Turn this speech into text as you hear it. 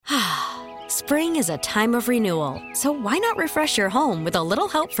Spring is a time of renewal, so why not refresh your home with a little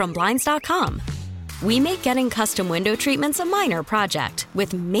help from Blinds.com? We make getting custom window treatments a minor project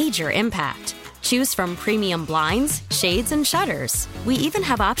with major impact. Choose from premium blinds, shades, and shutters. We even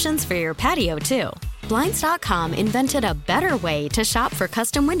have options for your patio, too. Blinds.com invented a better way to shop for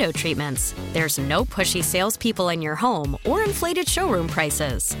custom window treatments. There's no pushy salespeople in your home or inflated showroom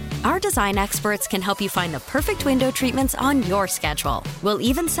prices. Our design experts can help you find the perfect window treatments on your schedule. We'll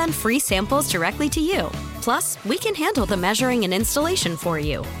even send free samples directly to you. Plus, we can handle the measuring and installation for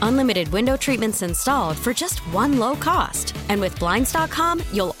you. Unlimited window treatments installed for just one low cost. And with Blinds.com,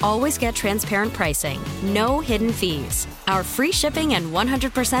 you'll always get transparent pricing. No hidden fees. Our free shipping and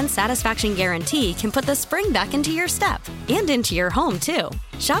 100% satisfaction guarantee can put the spring back into your step and into your home, too.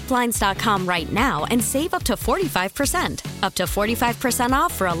 Shop Blinds.com right now and save up to 45%. Up to 45%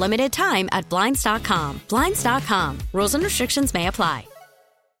 off for a limited time at Blinds.com. Blinds.com. Rules and restrictions may apply.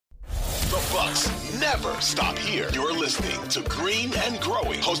 The Bucks never stop here. You're listening to Green and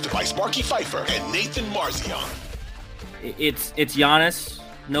Growing, hosted by Sparky Pfeiffer and Nathan Marzion. It's Giannis,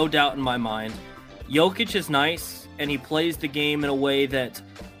 no doubt in my mind. Jokic is nice, and he plays the game in a way that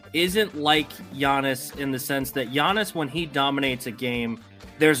isn't like Giannis in the sense that Giannis, when he dominates a game,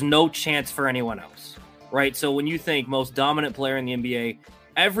 there's no chance for anyone else, right? So when you think most dominant player in the NBA,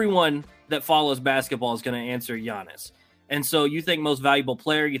 everyone that follows basketball is going to answer Giannis. And so you think most valuable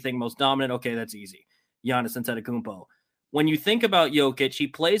player, you think most dominant, okay, that's easy. Giannis Antetokounmpo. When you think about Jokic, he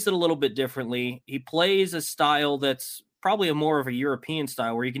plays it a little bit differently. He plays a style that's probably a more of a European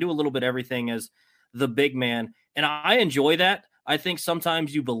style where you can do a little bit everything as the big man. And I enjoy that. I think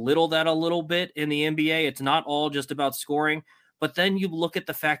sometimes you belittle that a little bit in the NBA. It's not all just about scoring, but then you look at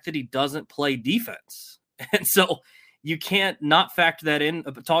the fact that he doesn't play defense. And so you can't not factor that in,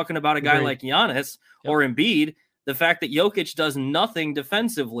 talking about a guy like Giannis or Embiid. The fact that Jokic does nothing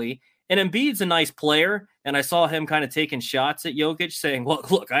defensively, and Embiid's a nice player, and I saw him kind of taking shots at Jokic saying, well,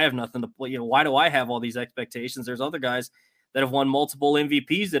 look, I have nothing to play. Why do I have all these expectations? There's other guys that have won multiple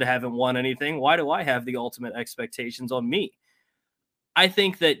MVPs that haven't won anything. Why do I have the ultimate expectations on me? I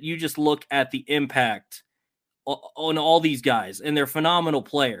think that you just look at the impact on all these guys, and they're phenomenal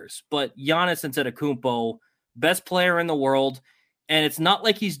players. But Giannis Antetokounmpo, best player in the world, and it's not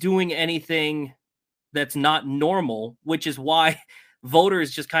like he's doing anything that's not normal, which is why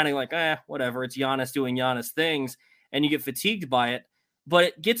voters just kind of like, whatever, it's Giannis doing Giannis things, and you get fatigued by it. But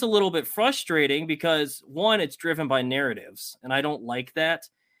it gets a little bit frustrating because, one, it's driven by narratives, and I don't like that.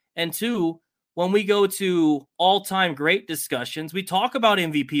 And two, when we go to all-time great discussions, we talk about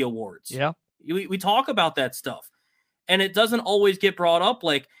MVP awards. Yeah. We talk about that stuff. And it doesn't always get brought up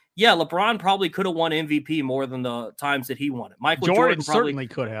like, yeah, LeBron probably could have won MVP more than the times that he won it. Michael Jordan certainly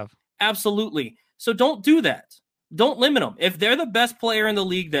could have. Absolutely. So don't do that. Don't limit them. If they're the best player in the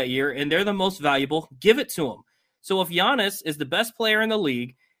league that year and they're the most valuable, give it to them. So if Giannis is the best player in the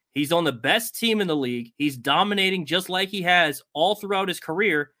league, he's on the best team in the league, he's dominating just like he has all throughout his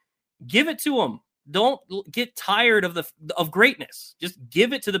career, give it to him. Don't get tired of greatness. Just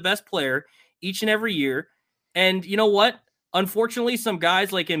give it to the best player each and every year. And you know what? Unfortunately, some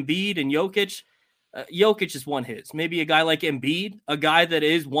guys like Embiid and Jokic just won his. Maybe a guy like Embiid, a guy that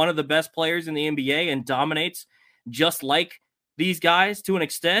is one of the best players in the NBA and dominates just like these guys to an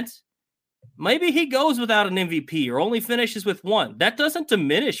extent. Maybe he goes without an MVP or only finishes with one. That doesn't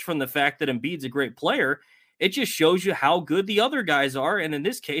diminish from the fact that Embiid's a great player. It just shows you how good the other guys are. And in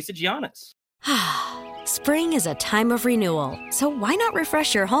this case, it's Giannis. Spring is a time of renewal, so why not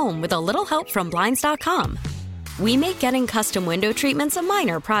refresh your home with a little help from Blinds.com? We make getting custom window treatments a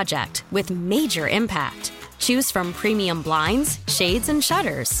minor project with major impact. Choose from premium blinds, shades, and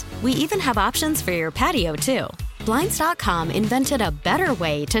shutters. We even have options for your patio, too. Blinds.com invented a better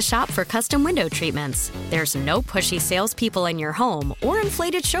way to shop for custom window treatments. There's no pushy salespeople in your home or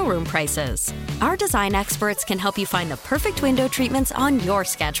inflated showroom prices. Our design experts can help you find the perfect window treatments on your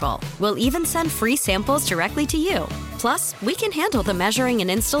schedule. We'll even send free samples directly to you. Plus, we can handle the measuring and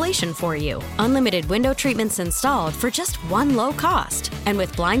installation for you. Unlimited window treatments installed for just one low cost. And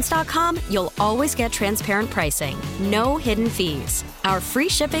with Blinds.com, you'll always get transparent pricing. No hidden fees. Our free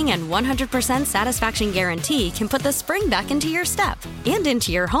shipping and 100% satisfaction guarantee can put the spring back into your step and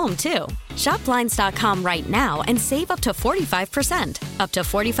into your home, too. Shop Blinds.com right now and save up to 45%. Up to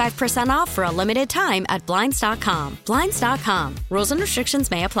 45% off for a limited time at Blinds.com. Blinds.com. Rules and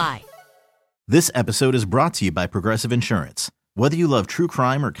restrictions may apply. This episode is brought to you by Progressive Insurance. Whether you love true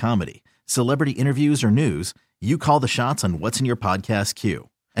crime or comedy, celebrity interviews or news, you call the shots on what's in your podcast queue.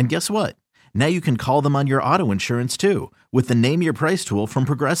 And guess what? Now you can call them on your auto insurance, too, with the Name Your Price tool from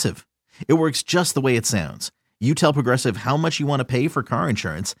Progressive. It works just the way it sounds. You tell Progressive how much you want to pay for car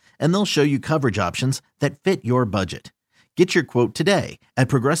insurance, and they'll show you coverage options that fit your budget. Get your quote today at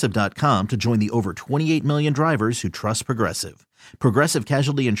Progressive.com to join the over 28 million drivers who trust Progressive. Progressive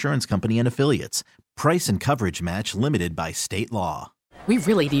Casualty Insurance Company and Affiliates. Price and coverage match limited by state law. We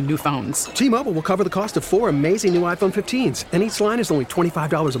really need new phones. T-Mobile will cover the cost of 4 amazing new iPhone 15s, and each line is only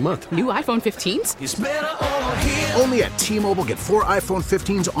 $25 a month. New iPhone 15s? It's better over here. Only at T-Mobile, get 4 iPhone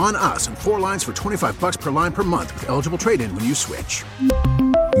 15s on us and 4 lines for $25 per line per month with eligible trade-in when you switch.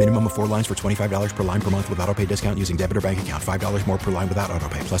 Minimum of 4 lines for $25 per line per month with autopay discount using debit or bank account. $5 more per line without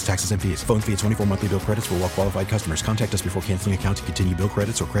autopay, plus taxes and fees. Phone fee at 24 monthly bill credits for well-qualified customers. Contact us before canceling account to continue bill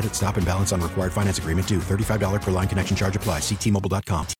credits or credit stop and balance on required finance agreement due. $35 per line connection charge applies. See T-Mobile.com.